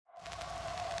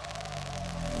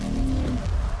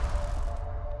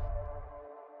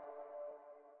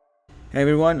Hey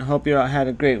everyone, hope you all had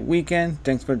a great weekend.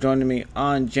 Thanks for joining me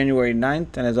on January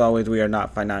 9th. And as always, we are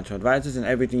not financial advisors and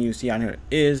everything you see on here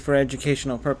is for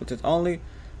educational purposes only.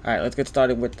 Alright, let's get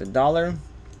started with the dollar.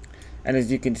 And as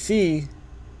you can see,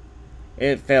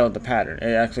 it failed the pattern.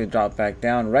 It actually dropped back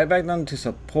down, right back down to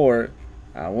support.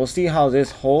 We'll see how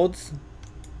this holds.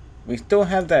 We still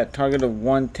have that target of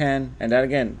 110, and that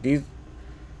again,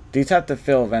 these have to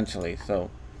fill eventually. So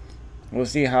we'll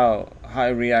see how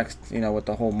it reacts, with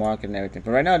the whole market and everything.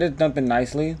 But right now it is dumping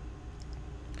nicely.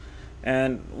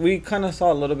 And we kind of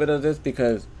saw a little bit of this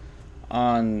because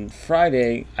on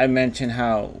Friday I mentioned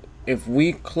how if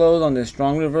we close on this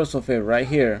strong reversal fib right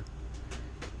here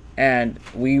and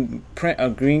we print a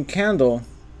green candle,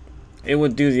 it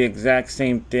would do the exact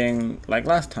same thing like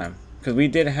last time. Because we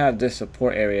did have this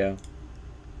support area.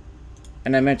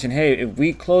 And I mentioned, hey, if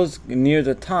we close near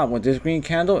the top with this green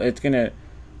candle, it's going to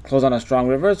close on a strong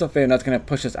reversal fib, and that's going to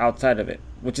push us outside of it,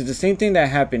 which is the same thing that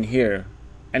happened here.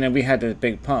 And then we had this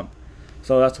big pump.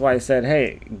 So that's why I said,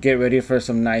 hey, get ready for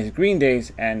some nice green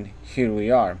days, and here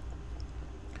we are.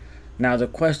 Now the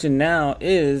question now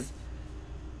is,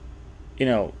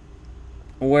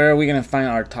 where are we going to find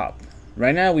our top?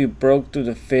 Right now we broke through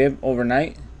the fib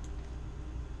overnight.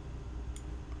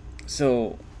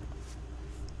 So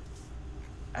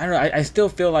I don't know, I still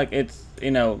feel like it's,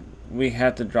 we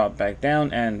have to drop back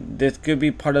down, and this could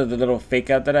be part of the little fake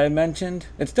out that I mentioned.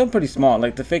 It's still pretty small.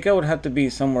 Like the fake out would have to be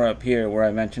somewhere up here where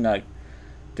I mentioned like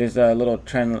there's a little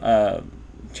trend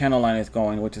channel line is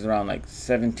going, which is around like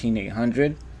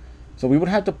 17,800. So we would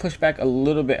have to push back a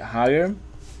little bit higher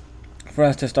for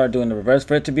us to start doing the reverse,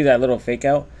 for it to be that little fake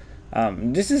out.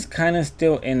 This is kind of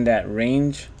still in that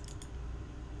range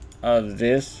of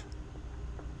this.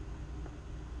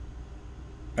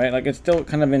 Right, like it's still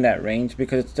kind of in that range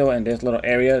because it's still in this little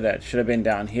area that should have been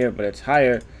down here, but it's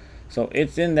higher. So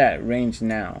it's in that range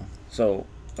now. So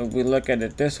if we look at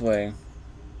it this way,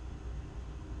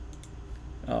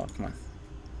 oh come on,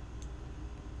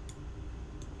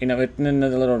 it's in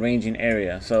another little ranging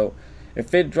area. So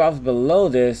if it drops below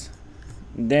this,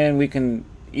 then we can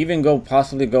even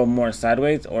possibly go more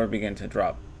sideways or begin to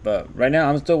drop. But right now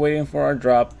I'm still waiting for our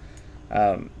drop.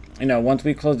 Once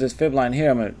we close this fib line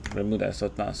here, I'm going to remove that so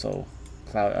it's not so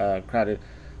crowded.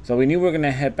 So we knew we were going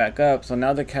to head back up. So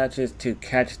now the catch is to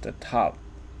catch the top.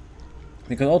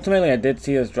 Because ultimately I did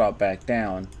see us drop back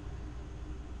down.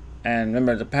 And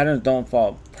remember, the patterns don't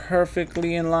fall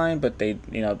perfectly in line, but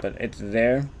but it's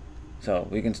there. So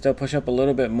we can still push up a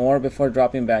little bit more before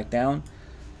dropping back down.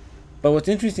 But what's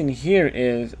interesting here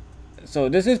is, so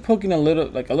this is poking a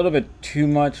little bit too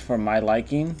much for my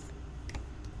liking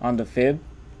on the fib.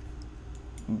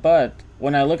 But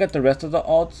when I look at the rest of the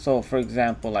alts, so for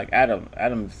example, like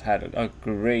Adam's had a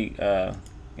great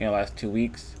last 2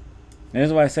 weeks. And this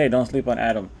is why I say don't sleep on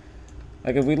Adam.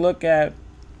 Like if we look at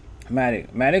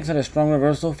Matic's had a strong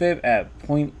reversal fib at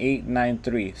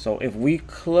 0.893. So if we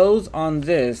close on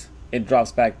this, it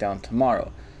drops back down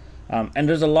tomorrow. And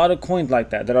there's a lot of coins like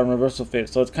that are on reversal fib.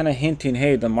 So it's kind of hinting,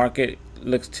 hey, the market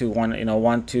looks to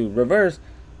want to reverse.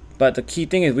 But the key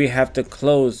thing is we have to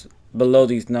close below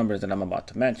these numbers that I'm about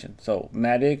to mention. So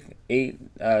Matic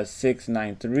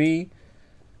 8693.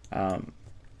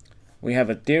 We have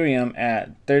Ethereum at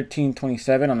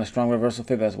 1327 on a strong reversal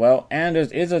fib as well. And there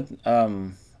is a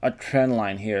trend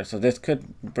line here, so this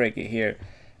could break it here.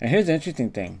 And here's the interesting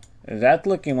thing: that's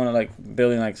looking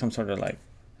building like some sort of like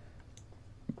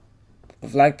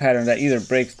flag pattern that either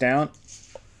breaks down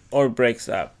or breaks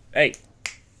up. Hey,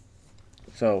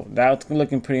 so that's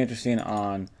looking pretty interesting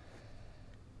on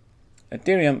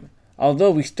Ethereum,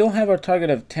 although we still have our target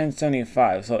of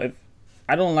 1075. So if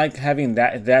I don't like having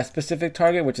that specific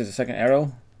target, which is the second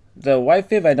arrow, the white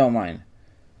fib I don't mind,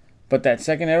 but that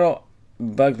second arrow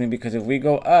bugs me because if we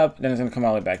go up, then it's gonna come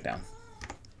all the way back down.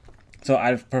 So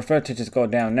I prefer to just go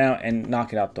down now and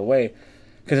knock it out the way,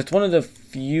 because it's one of the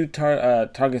few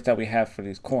targets that we have for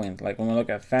these coins. Like when we look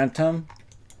at Phantom,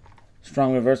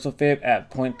 strong reversal fib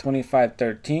at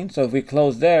 0.2513. So if we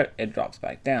close there, it drops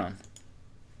back down.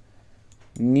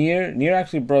 Near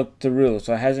actually broke through,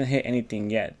 so it hasn't hit anything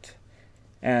yet.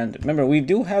 And remember, we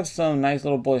do have some nice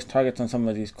little bullish targets on some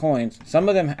of these coins. Some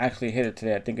of them actually hit it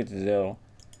today. I think it's 0.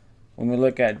 When we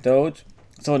look at Doge,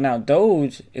 so now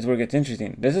Doge is where it gets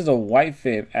interesting. This is a white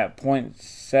fib at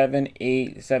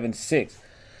 0.7876.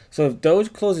 So if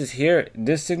Doge closes here,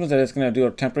 this signals that it's going to do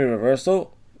a temporary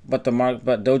reversal, but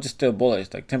Doge is still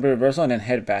bullish, like temporary reversal and then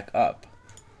head back up.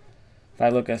 If I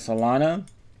look at Solana's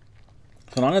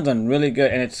done really good,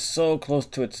 and it's so close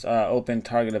to its open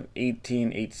target of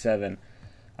 1887.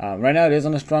 Right now it is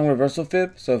on a strong reversal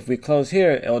fib, so if we close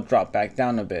here, it'll drop back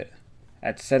down a bit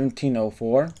at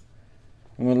 1704.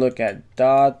 When we look at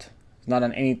DOT, it's not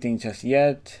on anything just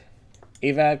yet.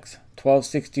 AVAX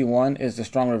 1261 is the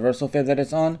strong reversal fib that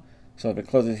it's on. So if it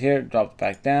closes here, it drops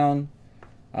back down.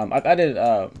 I've added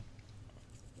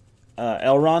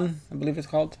Elron, I believe it's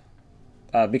called,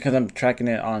 because I'm tracking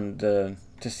it on the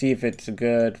to see if it's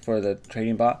good for the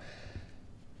trading bot.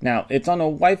 Now it's on a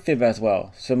white fib as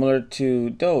well, similar to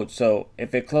Doge. So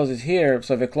if it closes here,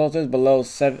 so if it closes below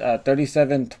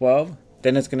 37.12,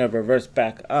 then it's gonna reverse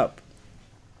back up.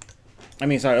 I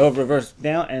mean, sorry, it'll reverse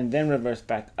down and then reverse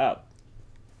back up.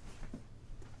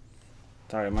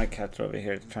 Sorry, my cats are over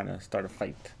here trying to start a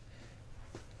fight.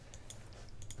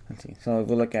 Let's see. So if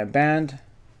we look at band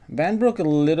broke a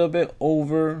little bit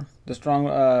over the strong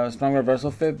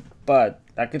reversal fib, but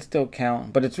that could still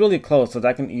count. But it's really close, so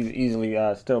that can easily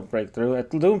still break through. It's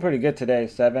doing pretty good today,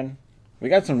 7. We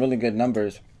got some really good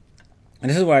numbers, and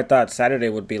this is what I thought Saturday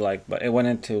would be like, but it went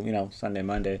into, you know, Sunday,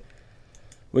 Monday,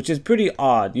 which is pretty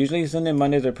odd. Usually Sunday,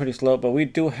 Mondays are pretty slow, but we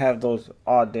do have those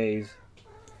odd days.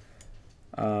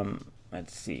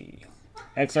 Let's see.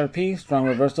 XRP, strong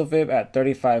reversal fib at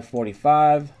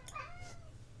 35.45.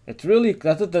 It's really,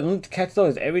 that's what the catch though,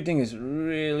 is everything is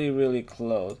really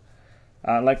close.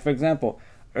 Like for example,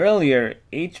 earlier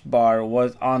H bar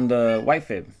was on the white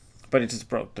fib, but it just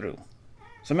broke through.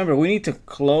 So remember, we need to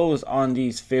close on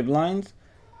these fib lines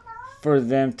for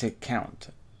them to count.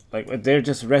 Like if they're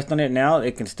just rest on it now,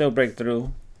 it can still break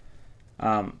through.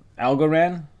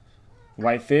 Algorand,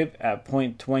 white fib at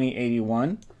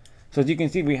 0.2081. So as you can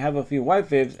see, we have a few white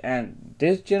fibs, and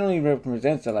this generally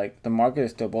represents that like the market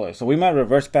is still bullish. So we might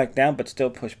reverse back down, but still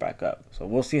push back up. So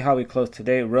we'll see how we close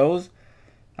today. Rose,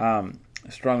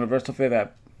 strong reversal fib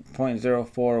at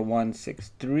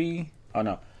 0.04163. Oh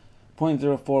no,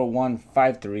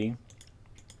 0.04153.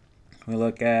 We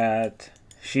look at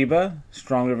Shiba,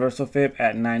 strong reversal fib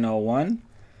at 901.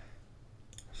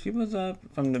 Shiba's up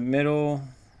from the middle.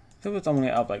 It was only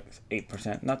up like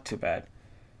 8%, not too bad.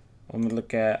 When we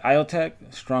look at IoTech,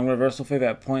 strong reversal fib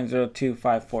at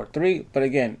 0.02543, but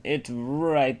again, it's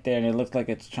right there, and it looks like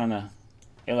it's trying to,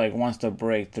 it like wants to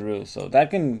break through. So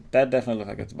that definitely looks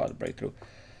like it's about to break through.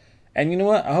 And you know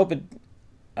what? I hope it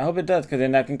does, because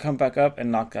then that can come back up and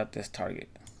knock out this target.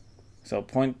 So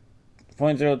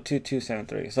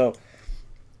 0.02273. So,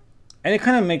 and it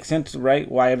kind of makes sense,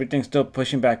 right? Why everything's still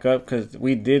pushing back up, because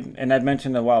we did, and I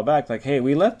mentioned a while back, like, hey,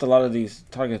 we left a lot of these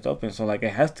targets open, so like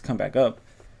it has to come back up.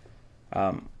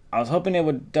 I was hoping it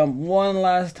would dump one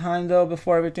last time though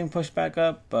before everything pushed back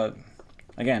up, but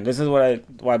again, this is what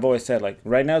I've always said, like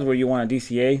right now is where you want a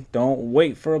DCA. Don't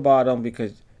wait for a bottom,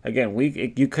 because again,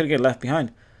 you could get left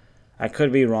behind. I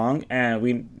could be wrong,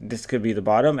 and this could be the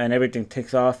bottom, and everything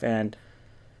ticks off, and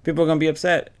people are gonna be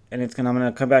upset, and I'm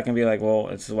gonna come back and be like, well,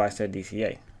 this is why I said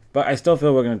DCA. But I still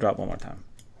feel we're gonna drop one more time.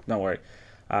 Don't worry.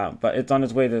 But it's on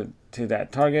its way to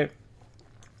that target.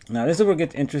 Now this is where it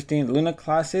gets interesting. Luna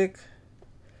Classic.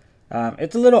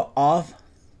 It's a little off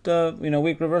the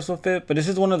week reversal fib, but this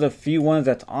is one of the few ones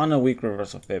that's on a week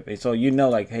reversal fib. So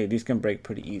like, hey, these can break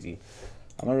pretty easy.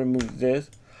 I'm gonna remove this.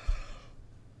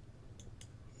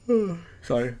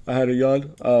 Sorry, I had a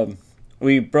yawn.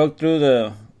 We broke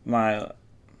through my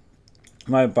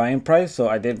buying price, so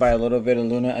I did buy a little bit of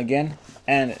Luna again,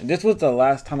 and this was the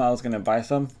last time I was gonna buy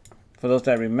some. For those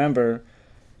that remember,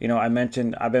 I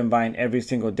mentioned I've been buying every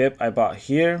single dip. I bought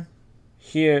here,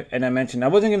 and I mentioned I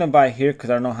wasn't going to buy here because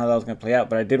I don't know how that was going to play out,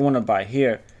 but I did want to buy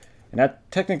here, and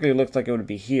that technically looks like it would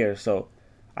be here. So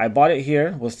I bought it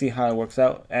here. We'll see how it works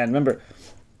out. And remember,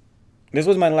 this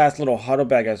was my last little hodl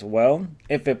bag as well.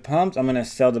 If it pumps, I'm going to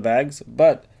sell the bags,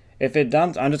 but if it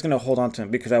dumps, I'm just going to hold on to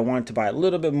them because I wanted to buy a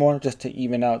little bit more just to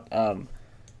even out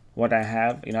what I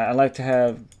have. I like to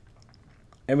have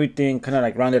everything kind of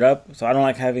like rounded up, so I don't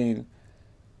like having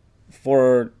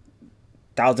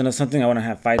 4,000 or something. I want to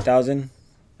have 5,000.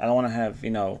 I don't want to have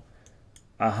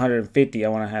 150. I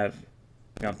want to have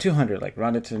 200, like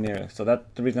rounded to the nearest. So that's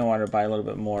the reason I wanted to buy a little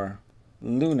bit more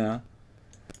Luna.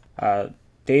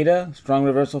 Data, strong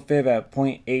reversal fib at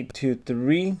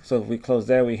 0.823. So if we close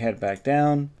there, we head back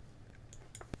down.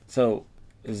 So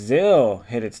ZIL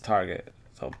hit its target.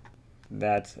 So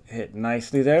that's hit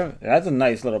nicely there. That's a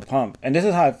nice little pump. And this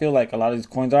is how I feel like a lot of these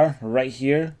coins are right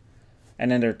here. And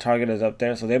then their target is up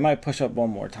there. So they might push up one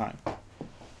more time.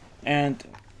 And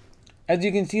as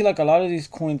you can see, like a lot of these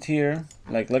coins here,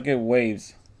 like look at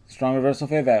Waves. Strong reversal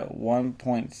fib at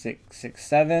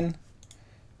 1.667.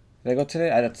 Did I go today?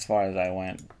 That's as far as I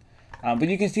went. But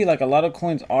you can see like a lot of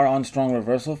coins are on strong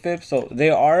reversal fib. So they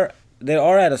are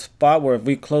at a spot where if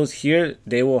we close here,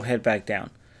 they will head back down.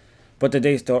 But the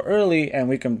day's still early and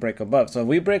we can break above. So if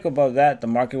we break above that, the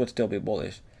market would still be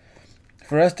bullish.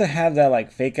 For us to have that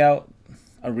like fake out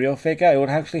a real fake out, it would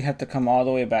actually have to come all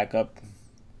the way back up.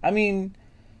 I mean,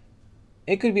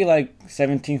 it could be like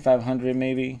 17,500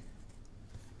 maybe.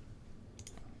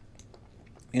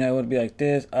 You know, it would be like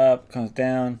this, up, comes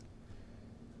down.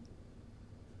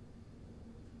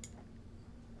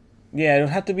 Yeah, it would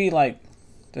have to be like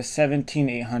the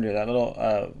 17,800, that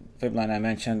little fib line I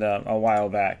mentioned a while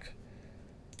back.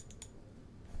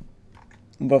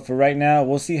 But for right now,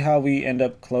 we'll see how we end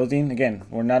up closing. Again,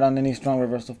 we're not on any strong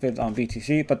reversal fibs on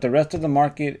BTC, but the rest of the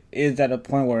market is at a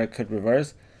point where it could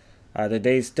reverse. The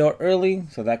day is still early,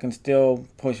 so that can still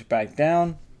push back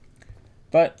down.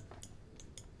 But,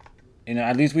 you know,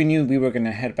 at least we knew we were going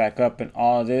to head back up, and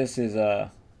all this is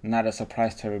not a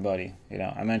surprise to everybody. You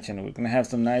know, I mentioned we're going to have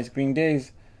some nice green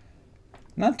days.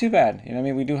 Not too bad. You know what I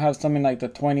mean? We do have some in like the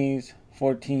 20s,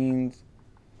 14s,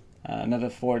 another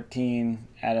 14,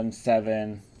 Atom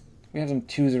 7. We have some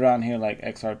 2s around here like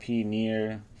XRP,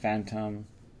 Near, Phantom,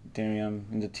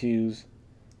 Ethereum in the 2s.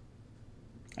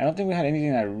 I don't think we had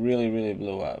anything that really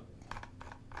blew up.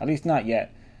 At least not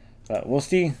yet. But we'll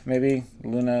see. Maybe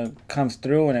Luna comes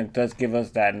through and it does give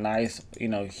us that nice, you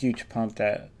know, huge pump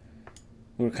that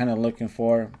we were kind of looking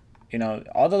for. You know,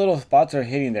 all the little spots are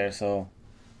hitting there, so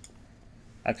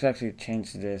I could actually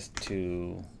change this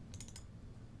to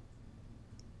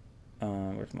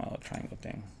where's my little triangle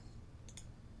thing?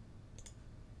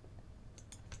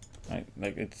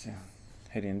 Like it's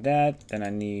hitting that. Then I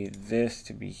need this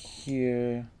to be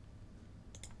here.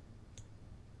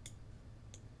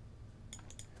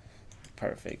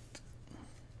 Perfect.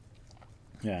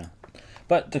 Yeah.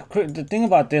 But the thing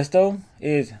about this though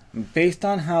is based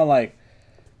on how like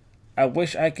I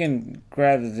wish I can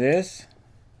grab this.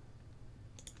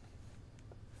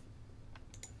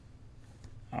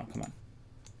 Oh, come on.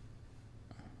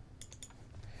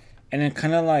 And then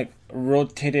kind of like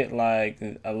rotate it like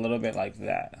a little bit like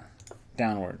that,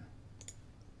 downward.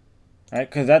 Right?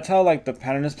 Because that's how like the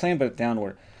pattern is playing, but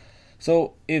downward.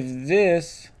 So if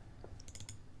this,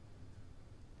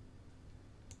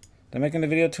 they're making the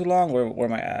video too long. Where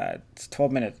am I at? It's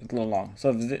 12 minutes. It's a little long. So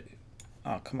if this,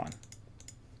 oh come on.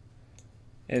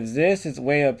 If this is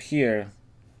way up here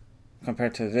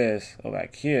compared to this, go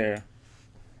back here.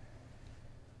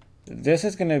 This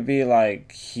is gonna be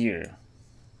like here.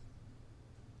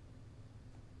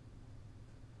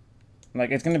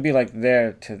 Like it's gonna be like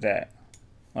there to that.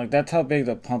 Like that's how big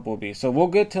the pump will be. So we'll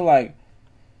get to like,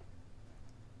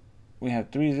 we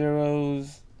have 3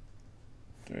 zeros,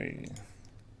 3.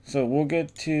 So we'll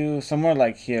get to somewhere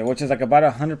like here, which is like about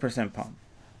 100% pump.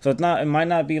 So it's not, it might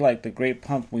not be like the great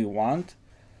pump we want,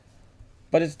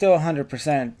 but it's still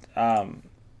 100%.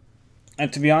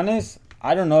 And to be honest,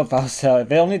 I don't know if I'll sell.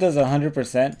 If it only does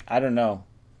 100%, I don't know.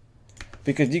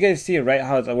 Because you guys see it, right?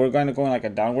 How we're going to go in like a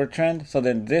downward trend. So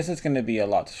then this is going to be a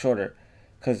lot shorter.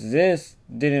 Because this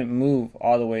didn't move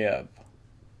all the way up.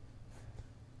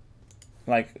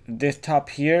 Like this top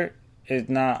here is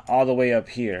not all the way up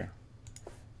here.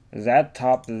 That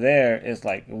top there is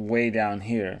like way down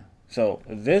here. So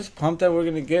this pump that we're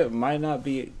going to get might not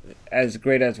be as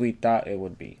great as we thought it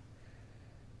would be.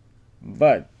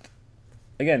 But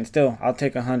again, still, I'll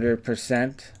take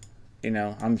 100%. You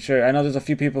know, I'm sure, I know there's a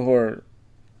few people who are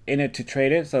in it to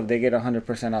trade it. So if they get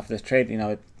 100% off this trade, you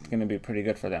know, it's going to be pretty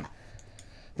good for them.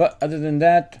 But other than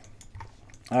that,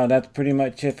 that's pretty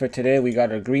much it for today. We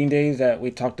got our green days that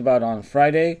we talked about on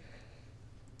Friday.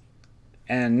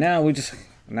 And now we just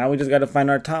got to find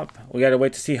our top. We got to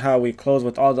wait to see how we close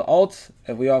with all the alts.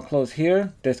 If we all close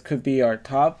here, this could be our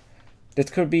top. This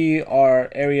could be our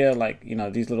area, like, you know,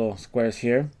 these little squares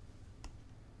here.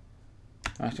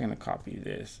 I'm actually going to copy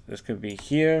this. This could be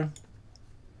here.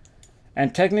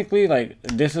 And technically, like,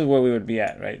 this is where we would be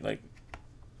at, right? Like,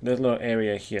 this little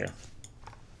area here.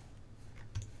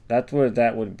 That's where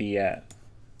that would be at.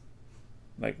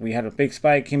 Like, we had a big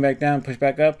spike, came back down, pushed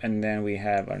back up, and then we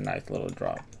have a nice little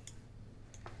drop.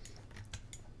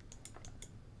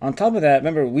 On top of that,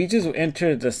 remember, we just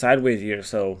entered the sideways year,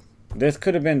 so this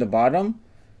could have been the bottom.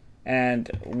 And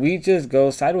we just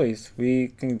go sideways. We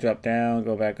can drop down,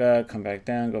 go back up, come back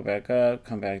down, go back up,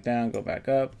 come back down, go back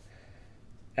up.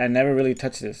 And never really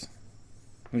touch this.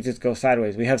 We just go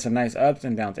sideways. We have some nice ups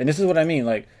and downs. And this is what I mean.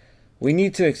 Like, we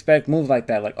need to expect moves like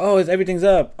that. Like, oh, everything's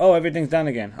up. Oh, everything's down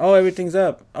again. Oh, everything's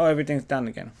up. Oh, everything's down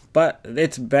again. But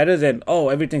it's better than, oh,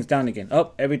 everything's down again.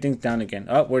 Oh, everything's down again.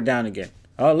 Oh, we're down again.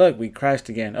 Oh, look, we crashed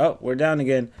again. Oh, we're down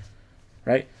again.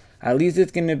 Right? At least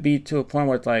it's going to be to a point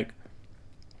where it's like,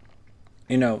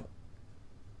 you know,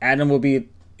 Atom will be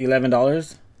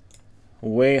 $11.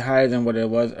 Way higher than what it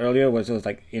was earlier, which was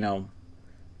like, you know,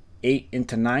 8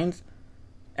 into 9s.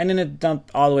 and then it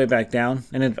dumped all the way back down,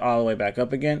 and then all the way back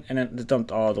up again, and then it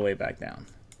dumped all the way back down.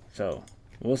 So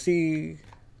we'll see.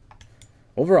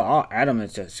 Overall, Atom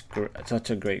is just such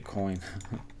a great coin.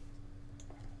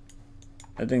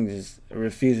 I think just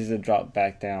refuses to drop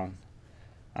back down.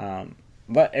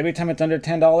 But every time it's under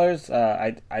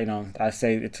 $10, I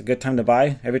say it's a good time to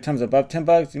buy. Every time it's above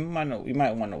 $10, you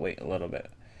might want to wait a little bit.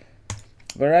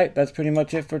 But alright, that's pretty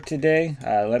much it for today.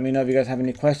 Let me know if you guys have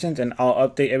any questions, and I'll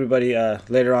update everybody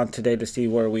later on today to see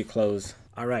where we close.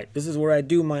 Alright, this is where I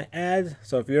do my ads.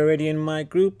 So if you're already in my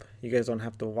group, you guys don't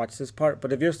have to watch this part.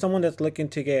 But if you're someone that's looking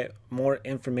to get more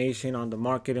information on the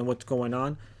market and what's going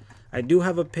on, I do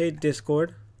have a paid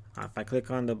Discord. If I click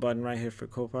on the button right here for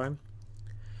Ko-Fi,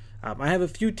 I have a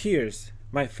few tiers.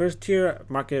 My first tier,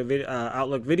 market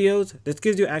outlook videos. This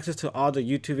gives you access to all the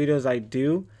YouTube videos I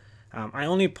do. I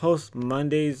only post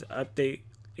Mondays update,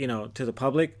 to the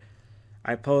public.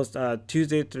 I post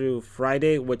Tuesday through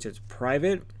Friday, which is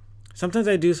private. Sometimes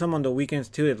I do some on the weekends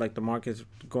too, if like the market's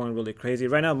going really crazy.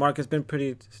 Right now, the market's been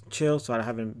pretty chill, so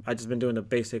I just been doing the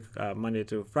basic Monday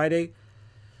through Friday.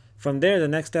 From there, the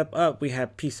next step up, we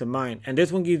have Peace of Mind. And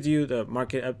this one gives you the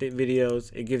market update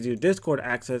videos. It gives you Discord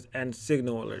access and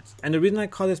signal alerts. And the reason I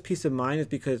call this Peace of Mind is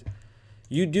because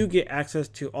you do get access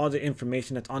to all the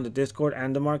information that's on the Discord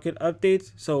and the market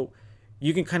updates. So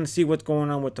you can kind of see what's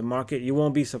going on with the market. You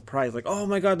won't be surprised. Like, oh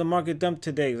my God, the market dumped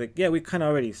today. Like, yeah, we kind of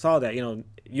already saw that.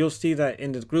 You'll see that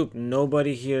in this group.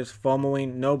 Nobody here is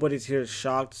FOMOing. Nobody's here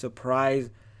shocked,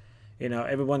 surprised.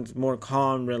 Everyone's more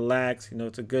calm, relaxed.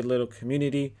 It's a good little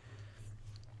community.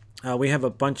 We have a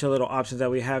bunch of little options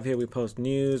that we have here. We post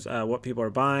news, what people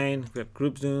are buying. We have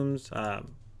group zooms,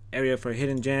 area for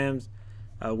hidden gems,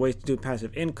 ways to do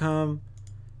passive income.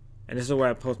 And this is where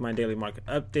I post my daily market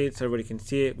updates so everybody can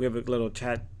see it. We have a little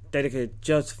chat dedicated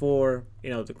just for, the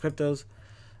cryptos.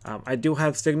 I do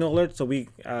have signal alerts. So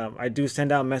I do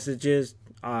send out messages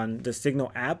on the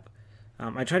Signal app.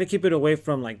 I try to keep it away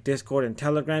from like Discord and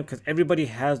Telegram because everybody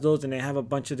has those and they have a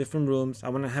bunch of different rooms. I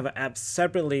want to have an app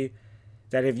separately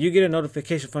that if you get a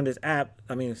notification from this app,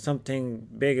 something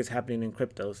big is happening in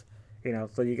cryptos,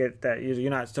 so you get that,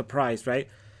 you're not surprised, right?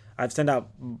 I've sent out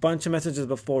a bunch of messages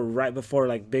before, right before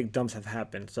like big dumps have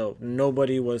happened, so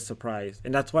nobody was surprised,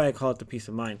 and that's why I call it the Peace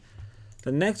of Mind.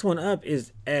 The next one up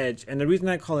is Edge, and the reason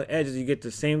I call it Edge is you get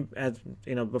the same as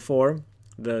before,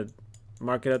 the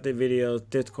market update videos,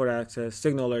 Discord access,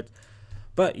 signal alerts,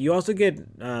 but you also get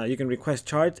you can request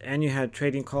charts, and you have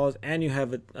trading calls, and you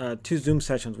have 2 Zoom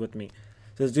sessions with me.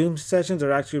 The Zoom sessions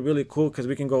are actually really cool because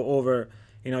we can go over,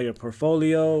 your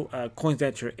portfolio, coins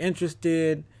that you're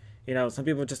interested. Some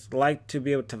people just like to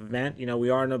be able to vent. We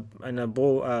are in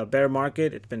a bear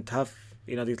market. It's been tough,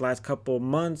 these last couple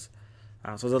months.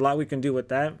 So there's a lot we can do with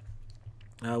that.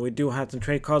 We do have some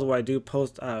trade calls where I do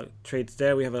post trades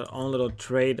there. We have our own little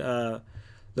trade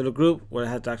little group where it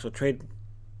has the actual trade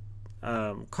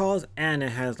calls, and it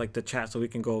has like the chat, so we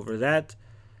can go over that.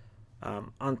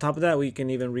 On top of that, we can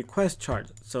even request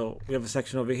charts. So we have a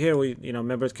section over here where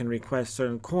members can request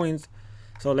certain coins.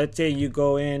 So let's say you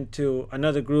go into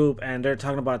another group and they're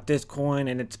talking about this coin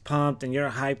and it's pumped and you're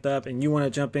hyped up and you want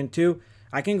to jump into.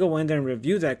 I can go in there and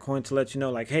review that coin to let you know,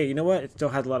 like, hey, you know what? It still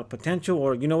has a lot of potential,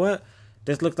 or you know what?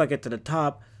 This looks like it's to the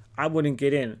top. I wouldn't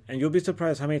get in. And you'll be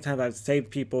surprised how many times I've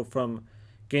saved people from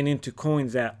getting into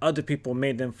coins that other people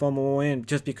made them FOMO in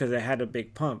just because they had a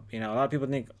big pump. A lot of people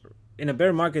think in a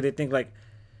bear market, they think like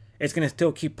it's going to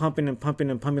still keep pumping and pumping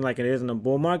and pumping like it is in a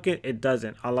bull market. It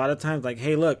doesn't. A lot of times, like,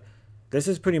 hey, look, this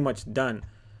is pretty much done.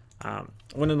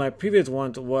 One of my previous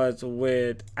ones was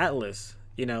with Atlas.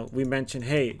 We mentioned,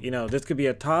 hey, this could be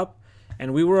a top.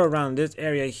 And we were around this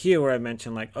area here where I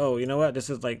mentioned like, oh, you know what? This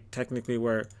is like technically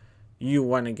where you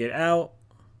want to get out.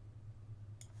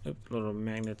 Oops, little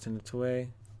magnets in its way.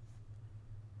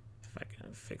 If I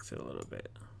can fix it a little bit.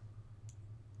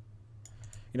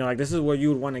 Like this is where you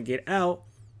would want to get out.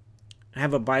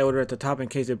 Have a buy order at the top in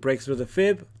case it breaks through the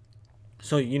fib.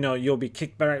 So, you'll be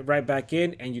kicked right back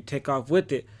in and you take off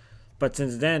with it. But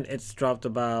since then, it's dropped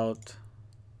about,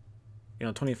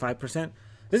 25%.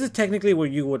 This is technically where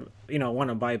you would, want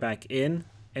to buy back in.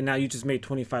 And now you just made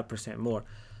 25% more.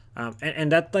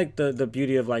 And that's like the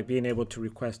beauty of like being able to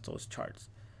request those charts.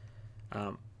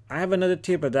 I have another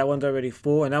tier, but that one's already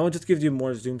full. And that one just gives you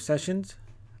more Zoom sessions.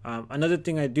 Another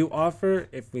thing I do offer,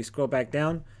 if we scroll back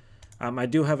down, I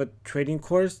do have a trading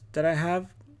course that I have.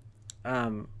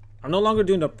 I'm no longer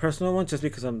doing the personal one just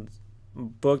because I'm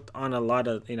booked on a lot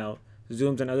of,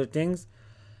 Zooms and other things.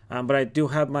 But I do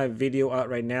have my video out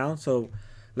right now. So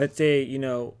let's say,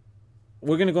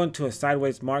 we're going to go into a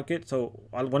sideways market. So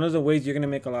one of the ways you're going to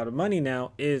make a lot of money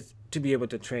now is to be able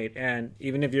to trade. And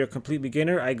even if you're a complete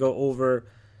beginner, I go over,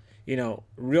 you know,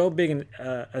 real big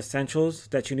essentials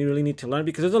that you really need to learn,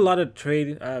 because there's a lot of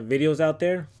trade videos out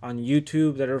there on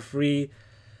YouTube that are free.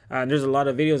 There's a lot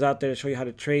of videos out there to show you how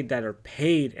to trade that are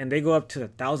paid, and they go up to the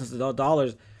thousands of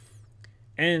dollars.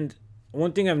 And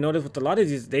one thing I've noticed with a lot of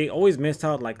these, they always miss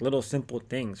out like little simple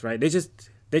things, right? They just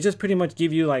pretty much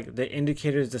give you like the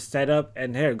indicators, the setup,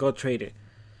 and here, go trade it.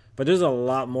 But there's a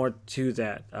lot more to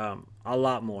that, a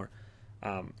lot more.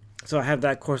 So I have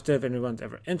that course there if anyone's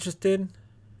ever interested.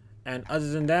 And other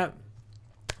than that,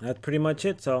 that's pretty much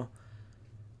it. So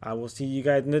I will see you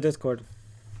guys in the Discord.